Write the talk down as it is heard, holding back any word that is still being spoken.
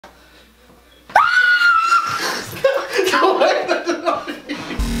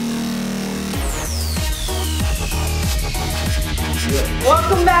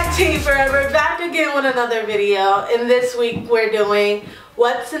Welcome back, Teen Forever. Back again with another video. And this week we're doing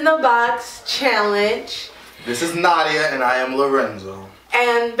What's in the Box Challenge. This is Nadia and I am Lorenzo.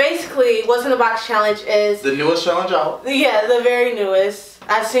 And basically, What's in the Box Challenge is the newest challenge out. Yeah, the very newest.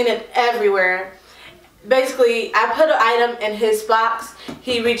 I've seen it everywhere. Basically, I put an item in his box.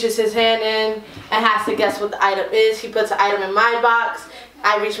 He reaches his hand in and has to guess what the item is. He puts an item in my box.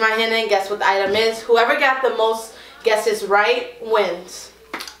 I reach my hand in, guess what the item is. Whoever got the most guesses right wins.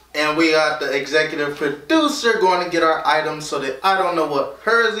 And we got the executive producer going to get our items so that I don't know what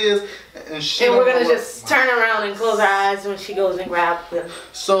hers is. And we're going to just turn around and close our eyes when she goes and grabs them.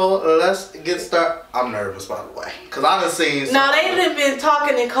 So let's get started. I'm nervous, by the way, because I done seen something. No, they've been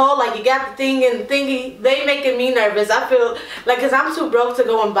talking in code like you got the thing and the thingy. They making me nervous. I feel like, because I'm too broke to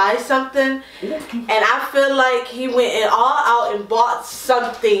go and buy something. And I feel like he went all out and bought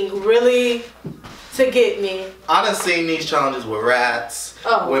something really to get me. I done seen these challenges with rats,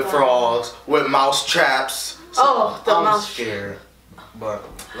 with God. Frogs, with mouse traps. So I'm mouse scared. But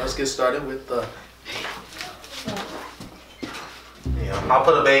let's get started with the. Yeah, I'll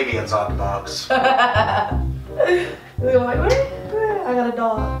put a baby inside the box. We're like, where? I got a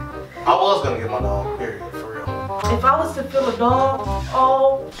dog. I was gonna get my dog, period, for real. If I was to feel a dog,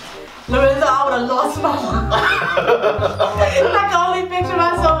 Lorenzo, I would have lost my mind. I can only picture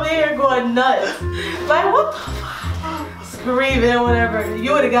myself here going nuts. Like, what the fuck? Screaming or whatever.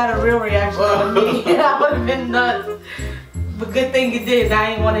 You would have got a real reaction out of me. I would have been nuts. But good thing you did.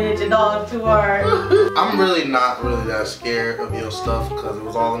 I ain't want to hit your dog too hard. I'm really not that scared of your stuff because it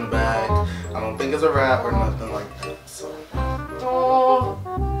was all in the bag. I don't think it's a rat or nothing like that. So.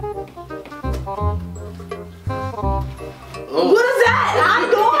 What is that? Hot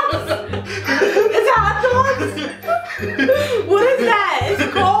dogs? It's hot dogs? What is that? It's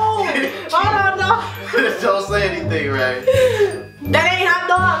cold. Hold on, no. Don't say anything, right? That ain't hot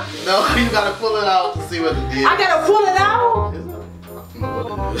dog. No, you gotta pull it out to see what it is. I gotta pull it out? I don't know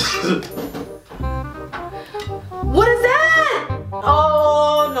what it is. What is that?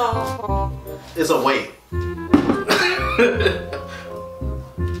 Oh, no. It's a weight.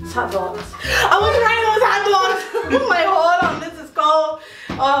 It's hot dogs. I was right, it was hot dogs. I'm like, hold on, this is cold.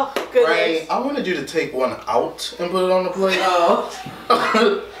 Oh, goodness. Right, I wanted you to take one out and put it on the plate. Oh.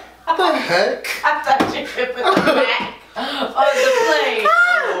 What the heck? I thought you could put the back on the plate.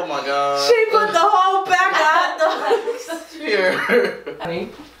 Oh my god. She put the whole back of hot dogs. Here.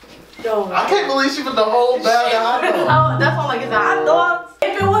 No. I can't believe she put the whole bag of hot dogs. Oh, that's all like it's a hot dog.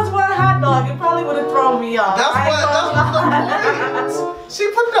 If it was one hot dog, it probably would have thrown me off. That's what the point. She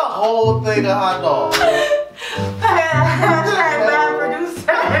put the whole thing of hot dogs. Hashtag bad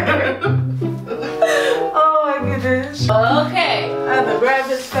producer. Oh my goodness. Okay. I have to grab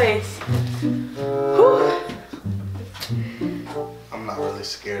his face. Whew. I'm not really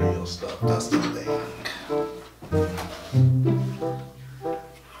scared of your stuff. That's the thing.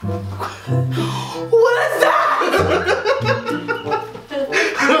 What is that?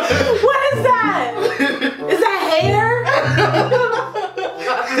 What is that? Is that hair?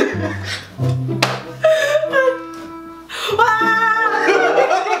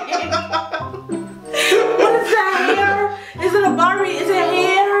 What is that hair? Is it a Barbie? Is it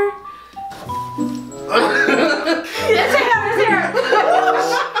hair? It's hair, it's hair.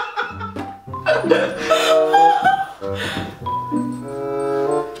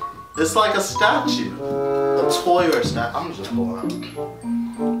 It's like a statue. A toy or a statue. I'm just going out.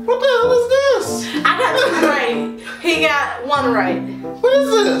 What the hell is this? I got two right. He got one right. What is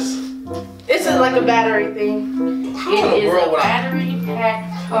this? This is like a battery thing. It is a battery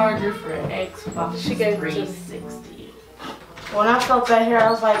pack charger for Xbox She gave it to me. 360. When I felt that hair, I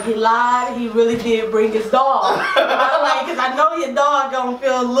was like, he lied. He really did bring his dog. I was like, because I know your dog gonna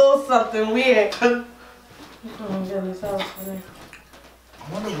feel a little something weird. Oh goodness, that was funny. I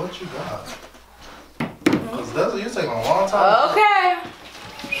wonder what you got. Because you're taking a long time. Okay.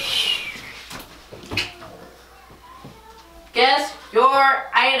 Guess your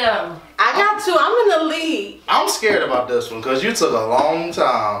item. I got two. I'm in the lead. I'm scared about this one because you took a long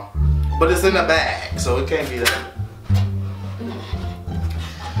time. But it's in a bag, so it can't be that.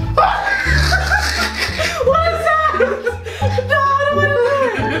 What is that? No, I don't want to do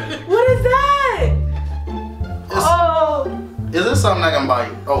it. What is that? Is this something I can bite?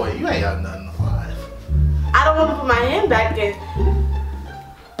 Oh wait, you ain't got nothing alive. I don't want to put my hand back in.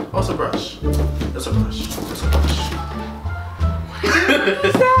 Oh, it's a brush. It's a brush. It's a brush. What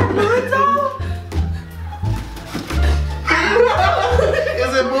is that, Lorenzo?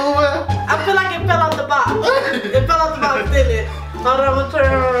 Is it moving? I feel like it fell out the box. It fell out the box. Hold on, I'm gonna turn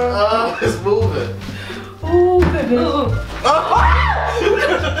around. Oh, it's moving. Ooh, goodness.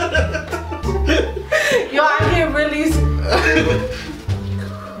 Yo, I can really.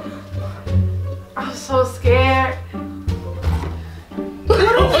 I'm so scared.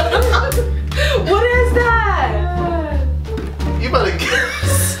 What is that? You better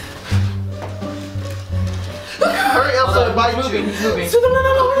guess. Hurry up so it bites you. No,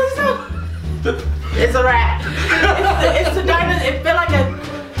 what is that? It's a rat. It's a diamond. It feel like a.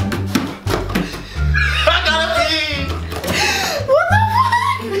 I gotta pee. What the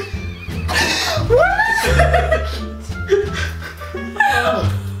fuck? What is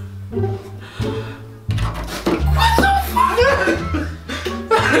What the fuck?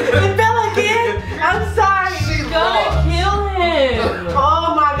 It felt like it. I'm sorry. She Gonna lost. kill him.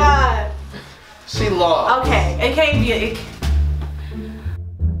 Oh my god. She lost. Okay, it can't be a.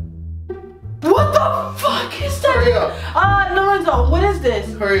 What the fuck is that? Hurry up. Lorenzo, what is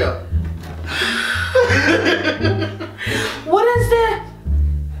this? Hurry up. What is that?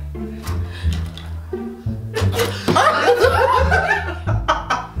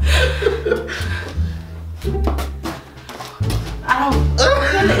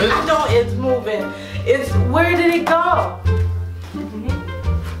 I don't, it's moving. It's, where did it go?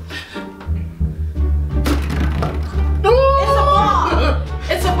 It's a ball.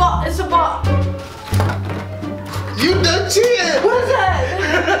 It's a ball. It's a ball. You done cheated. What is that?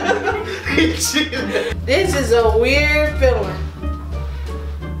 He cheated. This is a weird feeling.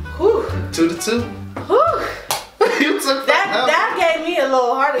 Whew. 2-2. Whew. You took That gave me a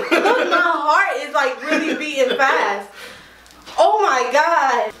little heart. Look, my heart is like really beating fast. Oh my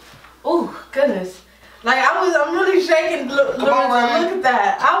god. Oh goodness. Like I'm really shaking. Look at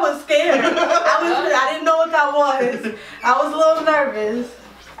that. I was scared. I didn't know what that was. I was a little nervous.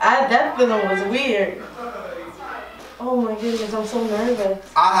 That feeling was weird. Oh my goodness, I'm so nervous.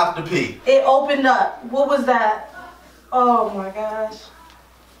 I have to pee. It opened up. What was that? Oh my gosh.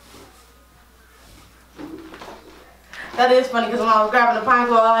 That is funny because when I was grabbing the pine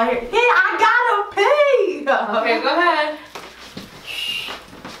cone, I heard, "Hey, I gotta pee." Okay, go ahead.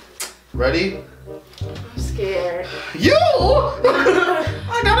 Ready? I'm scared. You!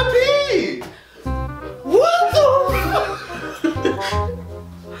 I gotta pee! What the?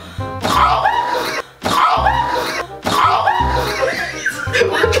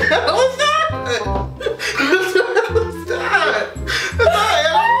 What the hell is that? What the hell is that? That's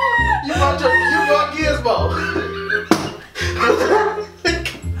not an animal. You brought Gizmo.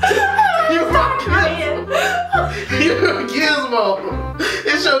 You're Gizmo.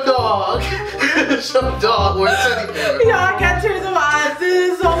 It's your dog. It's your dog or a teddy bear. Yo, I got tears in my eyes. This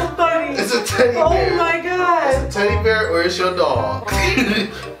is so funny. It's a teddy bear. Oh my god. It's a teddy bear or it's your dog.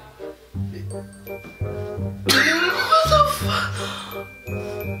 What the fuck?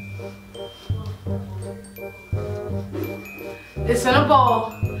 It's in a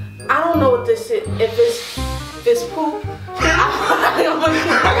bowl. I don't know what this is. If it's poop. I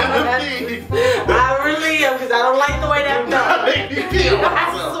really am because I don't like the way that felt. I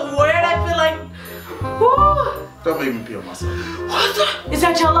swear that feel like. Woo. Don't make me pee on myself. What the? Is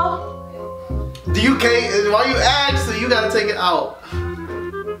that Jello? Do you can't? Why you ask? So you gotta take it out.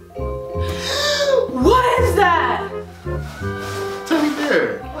 What is that? Teddy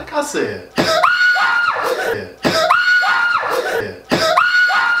bear. Like I said. Yeah.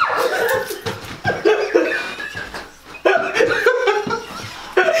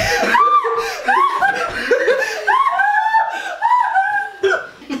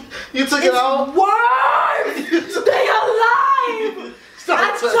 You took it out? Worms! They alive!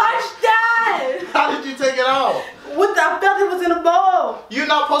 I touched that! How did you take it out? I felt it was in a bowl. You're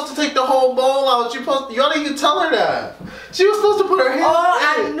not supposed to take the whole bowl out. You don't even tell her that. She was supposed to put her hands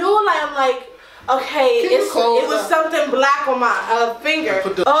I in it. knew, like, I'm like, okay, it was something black on my finger.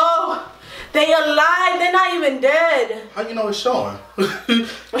 Oh, they alive. They're not even dead. How you know it's showing?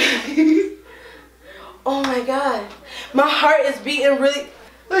 Oh my god. My heart is beating really.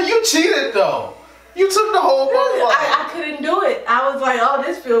 You cheated though. You took the whole bowl out. I couldn't do it. I was like, oh,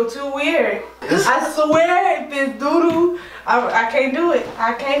 this feels too weird. I swear, if it's doo-doo, I can't do it.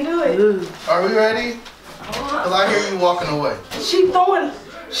 I can't do it. Are we ready? Because I hear you walking away. She about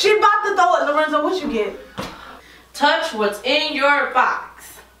to throw it. Lorenzo, what you get? Touch what's in your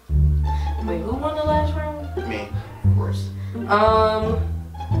box. Wait, who won the last round? Me, of course.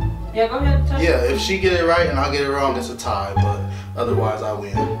 Yeah, go ahead. Touch. Yeah, if she get it right and I get it wrong, it's a tie. But otherwise, I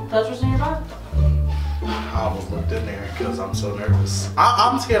win. Touch what's in your box. I almost looked in there because I'm so nervous.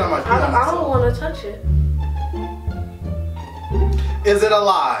 I'm scared I might pee on I myself. don't want to touch it. Is it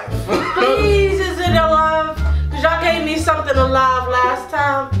alive? Please, is it alive? Because Cause y'all gave me something alive last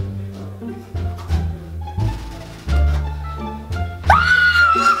time.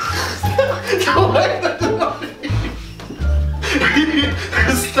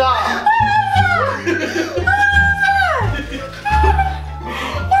 Stop.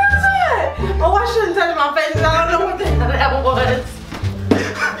 Oh, I shouldn't touch my face because I don't know what the hell that was.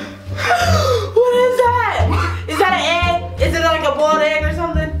 What is that? Is that an egg? Is it like a boiled egg or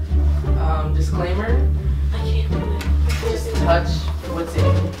something? Disclaimer. I can't do it. Just touch what's in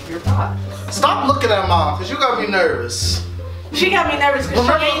your box. Stop looking at mom, because you got me nervous. She got me nervous because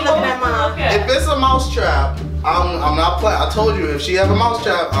she ain't looking at mine. Okay. If it's a mouse trap, I'm not playing. I told you, if she have a mouse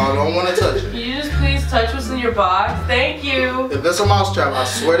trap, I don't want to touch it. Can you just please touch what's in your box? Thank you. If it's a mouse trap, I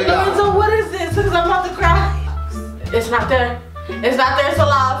swear to God. So what is this? Because I'm about to cry. It's not there. It's not there. It's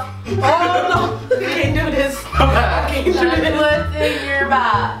alive. Oh no. I can't do this. I can't do Touch this. what's in your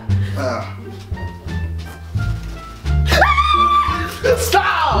box.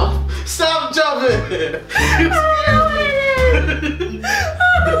 Stop! Stop jumping! You scared me.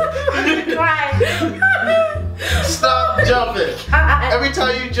 I'm crying. Stop jumping. Every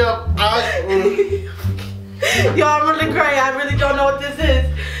time you jump, Yo, I'm really crying. I really don't know what this is.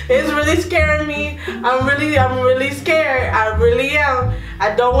 It's really scaring me. I'm really scared. I really am.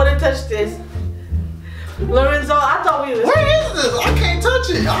 I don't want to touch this. Lorenzo, I thought we was. Where is this? I can't touch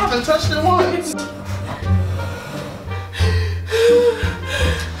it. I haven't touched it once.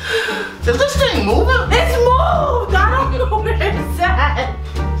 Is this thing moving? It's moved. I don't know where it's at.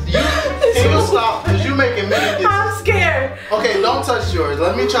 Can you stop? Because you're making me get. I'm scared. Okay, don't touch yours.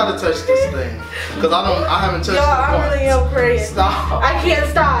 Let me try to touch this thing. Because I haven't touched Yo, it I once. really am crying. Stop. I can't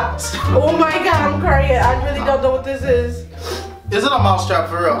stop. Oh my God, I'm crying. I really don't know what this is. Is it a mouse trap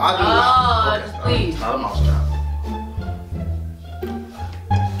for real? I do not. Okay, please. It's not a mouse trap.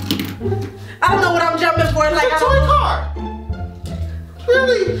 I don't know what I'm jumping for. Like, It's a toy car.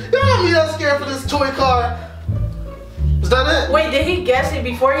 Really? You don't have me that scared for this toy car. Is that it? Wait, did he guess it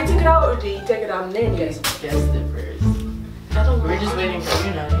before he took it out, or did he take it out and then guess it? Guessed it first. I don't know. We're just waiting for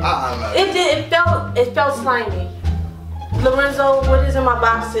you now. No. It did. It felt slimy. Lorenzo, what is in my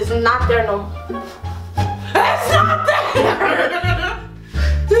box is not there no more. It's not there.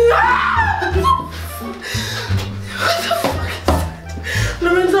 What the fuck is that?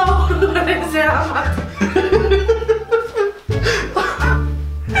 Lorenzo, what is it? I'm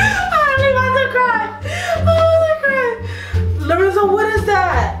about to cry. I'm about to cry. Lorenzo, what is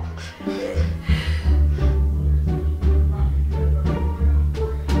that?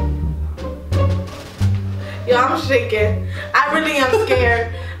 Yo, I'm shaking. I really am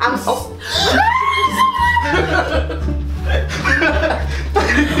scared. I'm so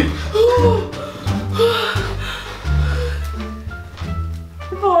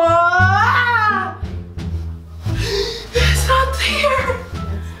It's not there.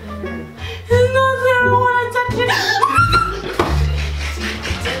 It's not there. I don't want to touch it.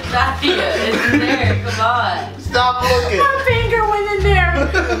 It's not here. It's there. Come on. Stop looking. My finger went in there.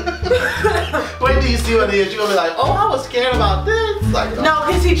 Wait till you see what it is. You're going to be like, oh, I was scared about this. Like, No,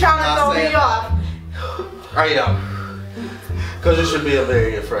 because he's trying to throw me off. I am. Because you should be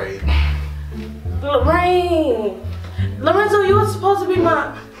very afraid. Lorraine. Lorenzo, you were supposed to be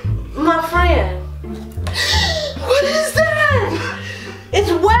my friend. What is that? It's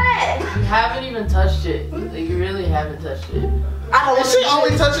wet. You haven't even touched it. Like, you really haven't touched it. I don't Is she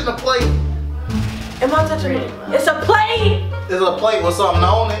only touching the plate? Am I touching it? It's a plate. There's a plate with something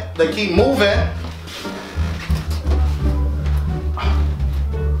on it. They keep moving.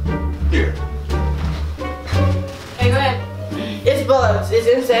 Here. Hey, go ahead. It's bugs. It's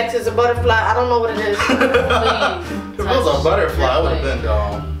insects. It's a butterfly. I don't know what it is. If it was a butterfly, it would have been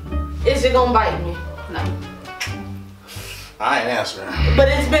gone. Is it gonna bite me? No. I ain't answering. But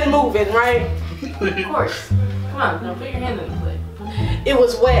it's been moving, right? Of course. Come on, now put your hand in the plate. It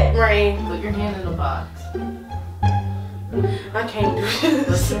was wet, Rain. Put your hand in the box. I can't do Put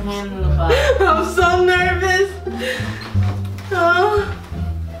this. your hand in the box. I'm so nervous.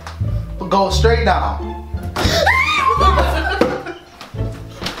 Go straight down.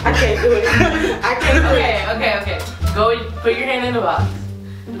 I can't do it. I can't do it. Okay. Go, put your hand in the box.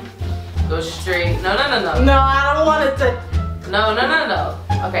 Go straight. No. No, I don't want it to. No.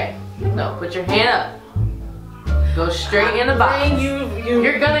 Okay. No, put your hand up. Go straight in the box. Rain,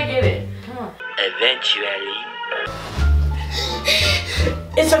 You're gonna get it. Come on. Eventually.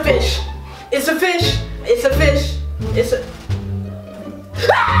 It's a fish. It's a fish. It's a fish. It's a.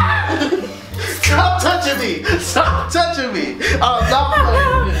 Stop touching me! Stop touching me! Oh, stop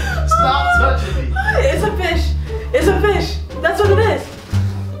playing. Stop touching me! It's a fish. It's a fish. That's what it is.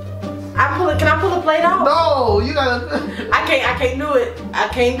 I'm pulling Can I pull the plate out? No, you gotta. I can't do it. I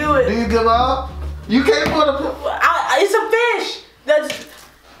can't do Do it. you give up? You can't put a. It's a fish. That's.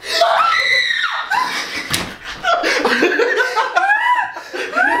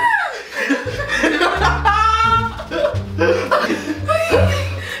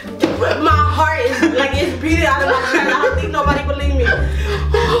 My heart is like it's beating out of my chest. I don't think nobody believe me.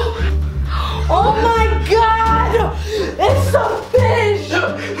 Oh my God! It's a fish,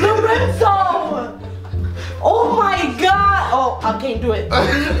 Lorenzo. Oh my God! Oh, I can't do it.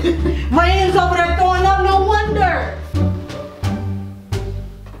 Rain's over there throwing up. No wonder.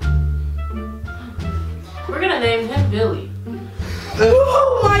 We're gonna name him Billy.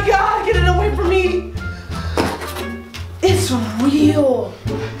 Oh my God! Get it away from me. It's real.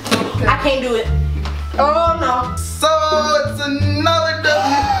 I can't do it. Oh no. So it's another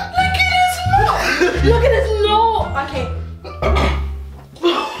W. Look at his nose. Look at his nose. I can't.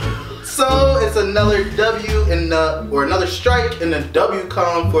 So it's another W in the, or another strike in the W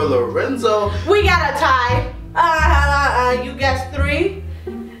column for Lorenzo. We got a tie. You guessed 3.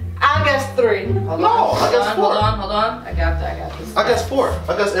 I guessed 3. Hold No, on, I guess 4. Hold on. I got this. I guess 4.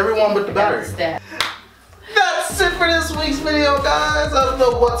 I guess everyone but the battery. Stat. That's it for this week's video, guys. I don't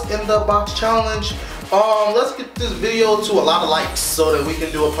know what's in the box challenge. Let's get this video to a lot of likes so that we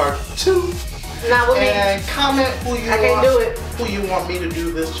can do a part 2. Not with me. And comment who you I can't do it. Who you want me to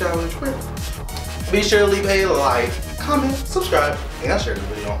do this challenge with. Be sure to leave a like, comment, subscribe, and share the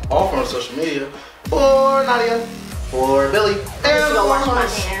video on all forms of social media. For Nadia, for Billy, and Go wash for my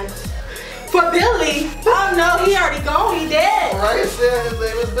us. hands. For Billy? Oh no, he already gone. He dead. Right, said his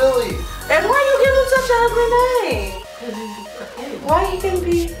name is Billy. And why you give him such an ugly name? Why he can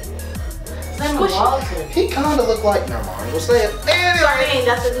be? His name is Walter. He kind of looked like, never mind, we'll say it. Anyway, Sorry,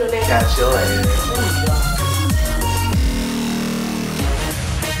 that's his new name. catch you later.